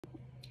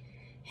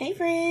Hey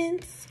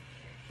friends,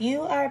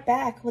 you are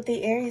back with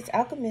the Aries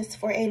Alchemist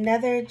for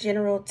another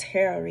general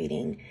tarot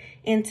reading,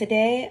 and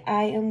today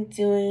I am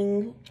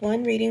doing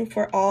one reading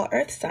for all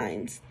earth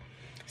signs.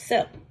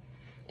 So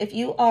if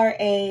you are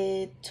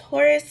a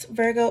Taurus,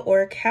 Virgo,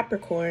 or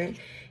Capricorn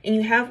and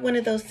you have one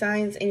of those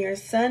signs in your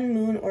sun,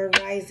 moon, or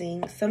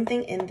rising,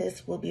 something in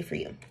this will be for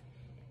you.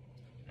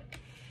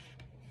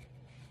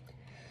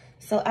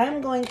 So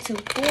I'm going to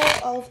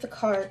pull all of the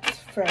cards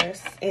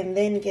first and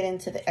then get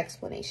into the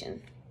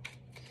explanation.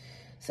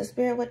 So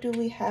Spirit, what do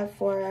we have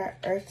for our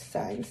earth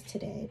signs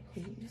today,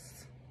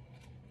 please?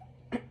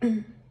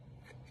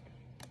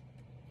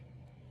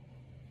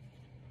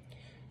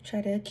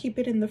 Try to keep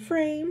it in the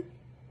frame.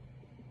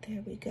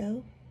 There we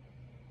go.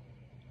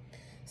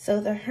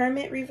 So the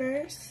Hermit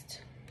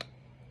reversed.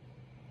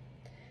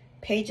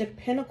 Page of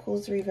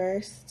Pentacles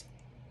reversed.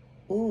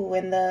 Ooh,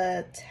 and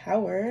the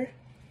Tower.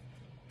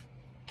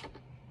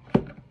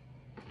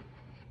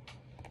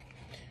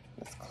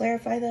 Let's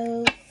clarify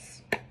those.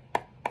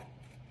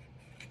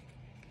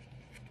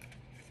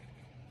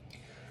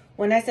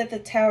 When I said the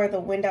Tower, the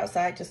wind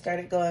outside just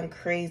started going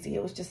crazy.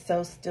 It was just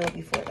so still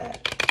before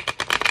that.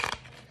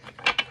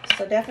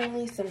 So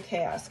definitely some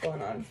chaos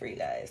going on for you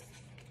guys.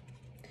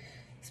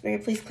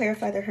 Spirit, please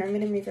clarify the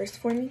Hermit in reverse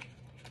for me.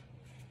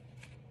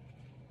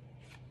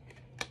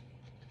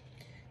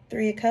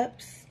 Three of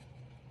Cups.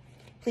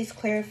 Please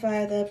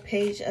clarify the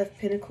Page of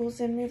Pentacles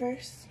in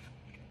reverse.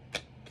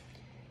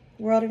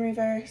 World in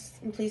reverse.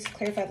 And please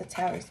clarify the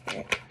Tower,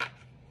 Spirit.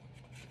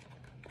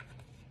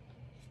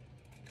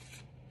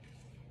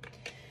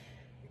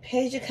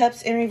 Page of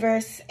Cups in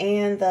reverse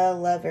and the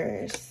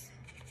Lovers.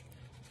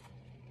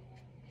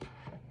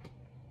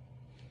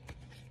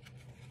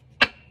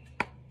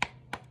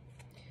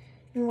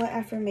 And what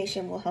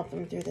affirmation will help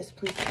them through this,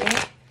 please,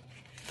 Spirit?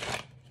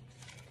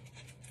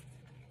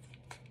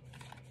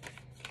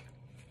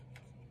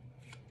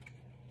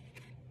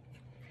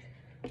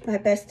 My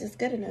best is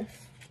good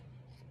enough.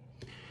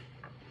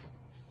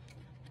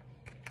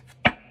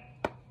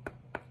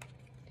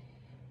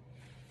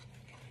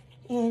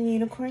 And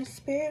Unicorn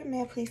Spirit,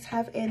 may I please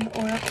have an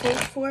oracle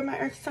for my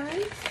earth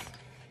signs?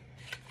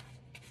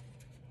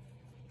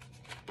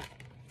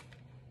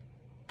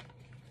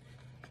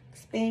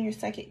 Expand your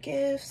psychic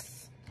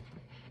gifts.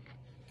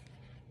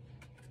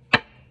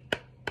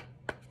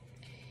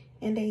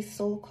 And a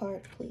soul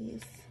card,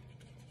 please.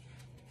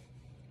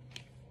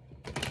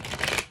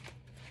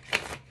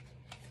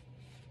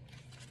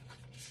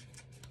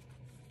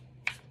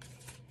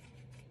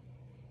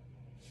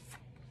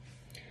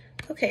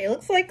 Okay, it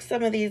looks like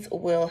some of these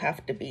will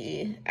have to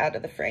be out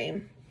of the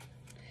frame.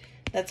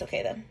 That's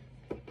okay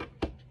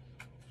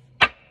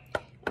though.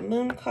 A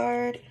moon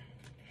card.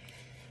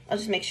 I'll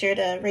just make sure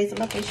to raise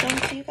them up and show them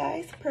to you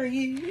guys per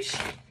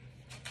usual.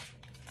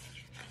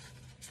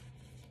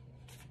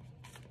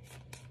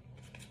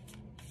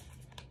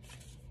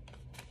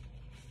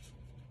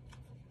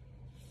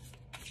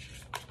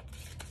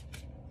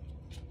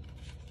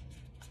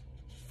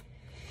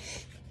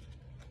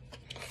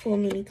 Full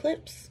moon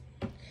eclipse.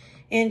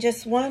 And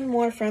just one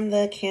more from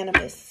the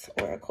Cannabis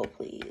Oracle,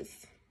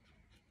 please.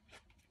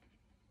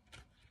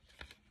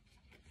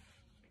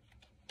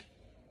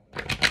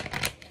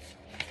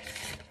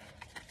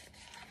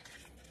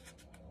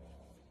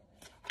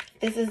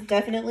 This is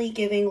definitely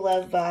giving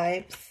love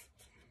vibes.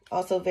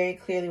 Also very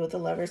clearly with the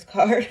Lover's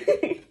card.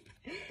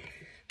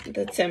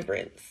 The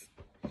Temperance.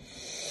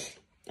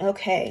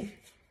 Okay.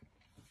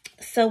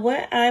 So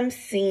what I'm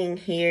seeing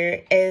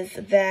here is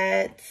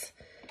that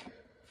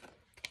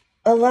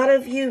a lot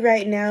of you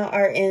right now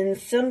are in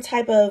some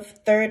type of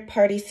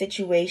third-party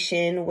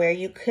situation where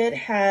you could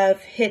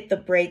have hit the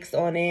brakes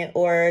on it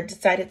or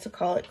decided to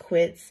call it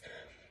quits,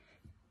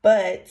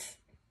 but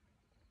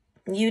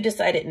you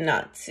decided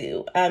not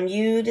to.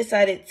 You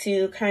decided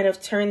to kind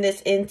of turn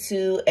this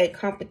into a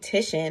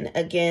competition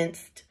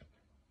against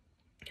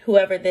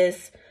whoever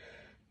this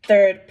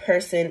third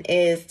person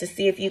is to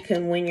see if you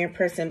can win your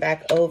person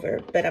back over.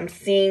 But I'm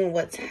seeing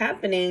what's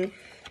happening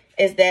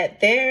is that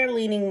they're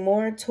leaning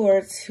more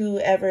towards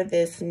whoever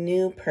this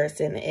new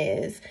person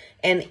is.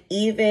 And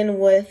even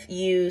with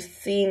you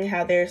seeing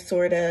how they're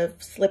sort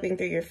of slipping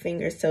through your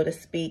fingers, so to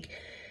speak,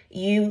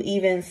 you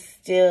even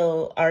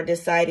still are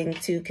deciding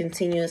to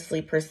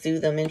continuously pursue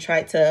them and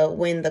try to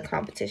win the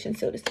competition,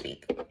 so to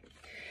speak.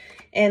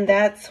 And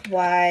that's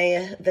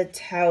why the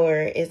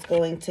Tower is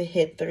going to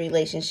hit the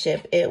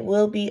relationship. It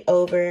will be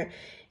over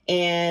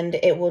and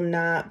it will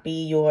not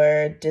be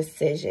your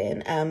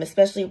decision,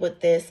 especially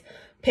with this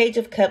Page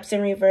of Cups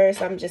in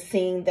reverse. I'm just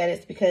seeing that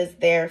it's because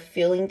they're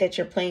feeling that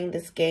you're playing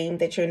this game,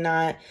 that you're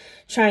not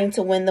trying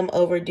to win them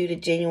over due to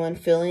genuine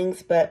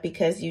feelings, but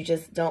because you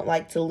just don't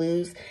like to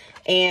lose.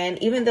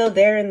 And even though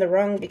they're in the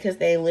wrong because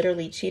they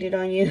literally cheated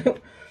on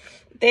you,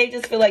 they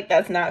just feel like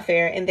that's not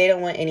fair and they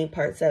don't want any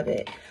parts of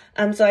it.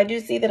 So I do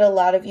see that a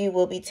lot of you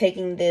will be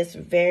taking this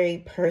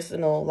very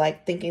personal,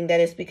 like thinking that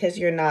it's because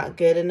you're not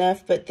good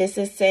enough, but this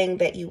is saying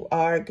that you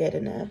are good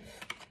enough.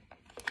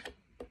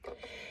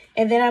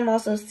 And then I'm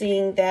also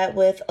seeing that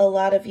with a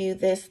lot of you,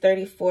 this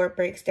 34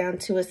 breaks down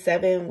to a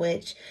 7,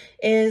 which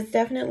is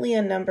definitely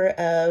a number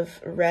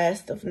of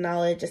rest, of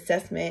knowledge,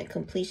 assessment,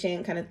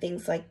 completion, kind of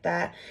things like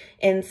that.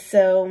 And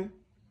so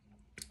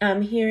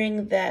I'm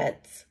hearing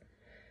that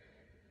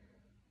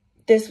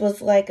this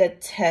was like a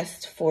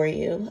test for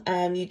you.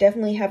 You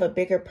definitely have a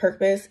bigger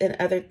purpose and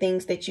other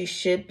things that you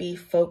should be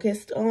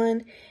focused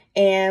on.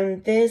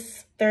 And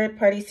this third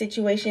party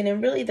situation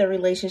and really the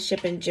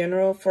relationship in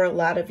general for a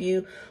lot of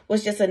you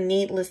was just a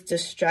needless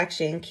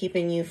distraction,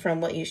 keeping you from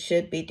what you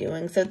should be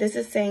doing. So this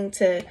is saying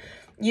to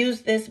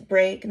use this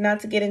break, not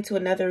to get into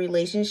another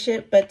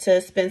relationship, but to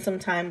spend some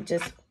time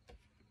just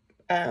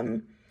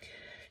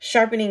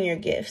sharpening your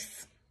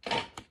gifts.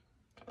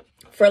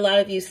 For a lot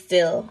of you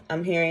still,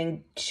 I'm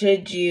hearing,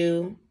 should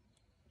you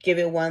give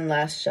it one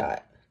last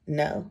shot?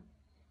 No.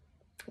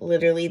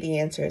 Literally, the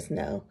answer is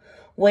no.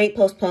 Wait,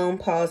 postpone,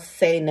 pause,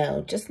 say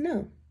no. Just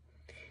no.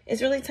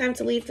 It's really time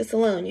to leave this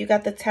alone. You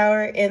got the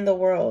Tower in the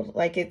world.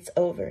 Like, it's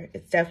over.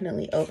 It's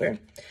definitely over.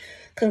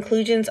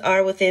 Conclusions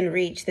are within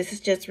reach. This is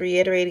just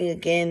reiterating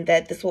again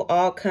that this will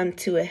all come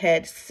to a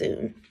head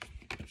soon.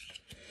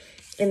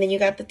 And then you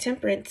got the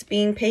Temperance,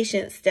 being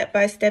patient, step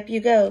by step you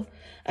go.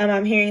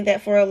 I'm hearing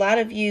that for a lot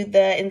of you,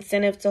 the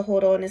incentive to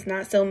hold on is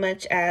not so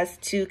much as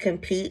to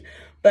compete,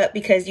 but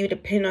because you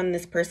depend on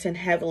this person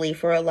heavily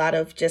for a lot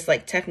of just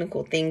like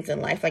technical things in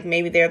life. Like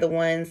maybe they're the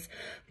ones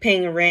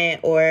paying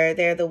rent, or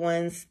they're the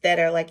ones that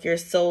are like your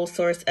sole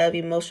source of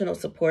emotional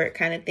support,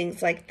 kind of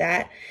things like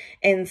that.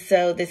 And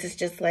so this is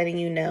just letting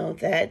you know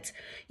that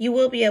you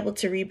will be able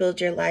to rebuild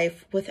your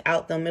life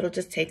without them. It'll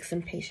just take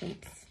some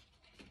patience.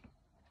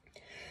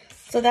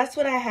 So that's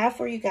what I have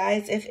for you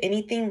guys. If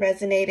anything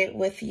resonated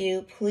with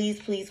you, please,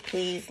 please,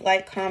 please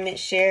like, comment,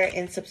 share,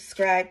 and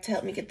subscribe to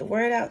help me get the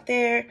word out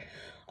there.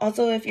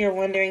 Also, if you're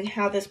wondering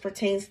how this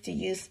pertains to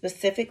you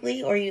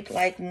specifically, or you'd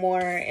like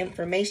more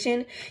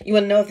information, you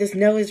want to know if this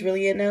no is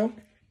really a no?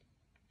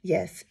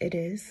 Yes, it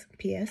is.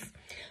 P.S.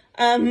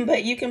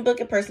 But you can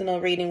book a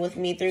personal reading with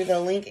me through the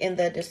link in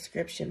the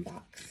description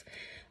box.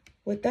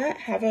 With that,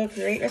 have a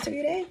great rest of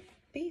your day.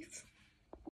 Peace.